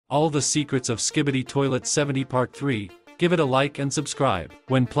All the Secrets of Skibidi Toilet 70 Part 3, give it a like and subscribe.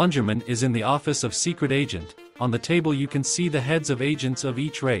 When Plungerman is in the office of Secret Agent, on the table you can see the heads of agents of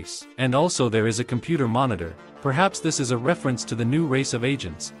each race. And also there is a computer monitor. Perhaps this is a reference to the new race of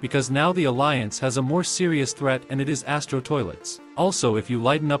agents, because now the Alliance has a more serious threat and it is Astro Toilets. Also, if you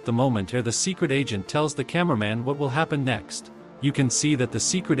lighten up the moment here, the Secret Agent tells the cameraman what will happen next. You can see that the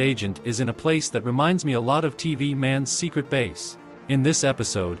Secret Agent is in a place that reminds me a lot of TV Man's secret base. In this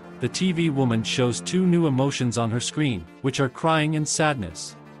episode, the TV woman shows two new emotions on her screen, which are crying and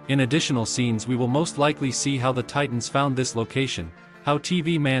sadness. In additional scenes we will most likely see how the Titans found this location, how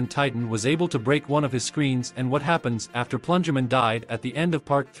TV Man Titan was able to break one of his screens, and what happens after Plungerman died at the end of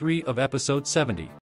Part 3 of Episode 70.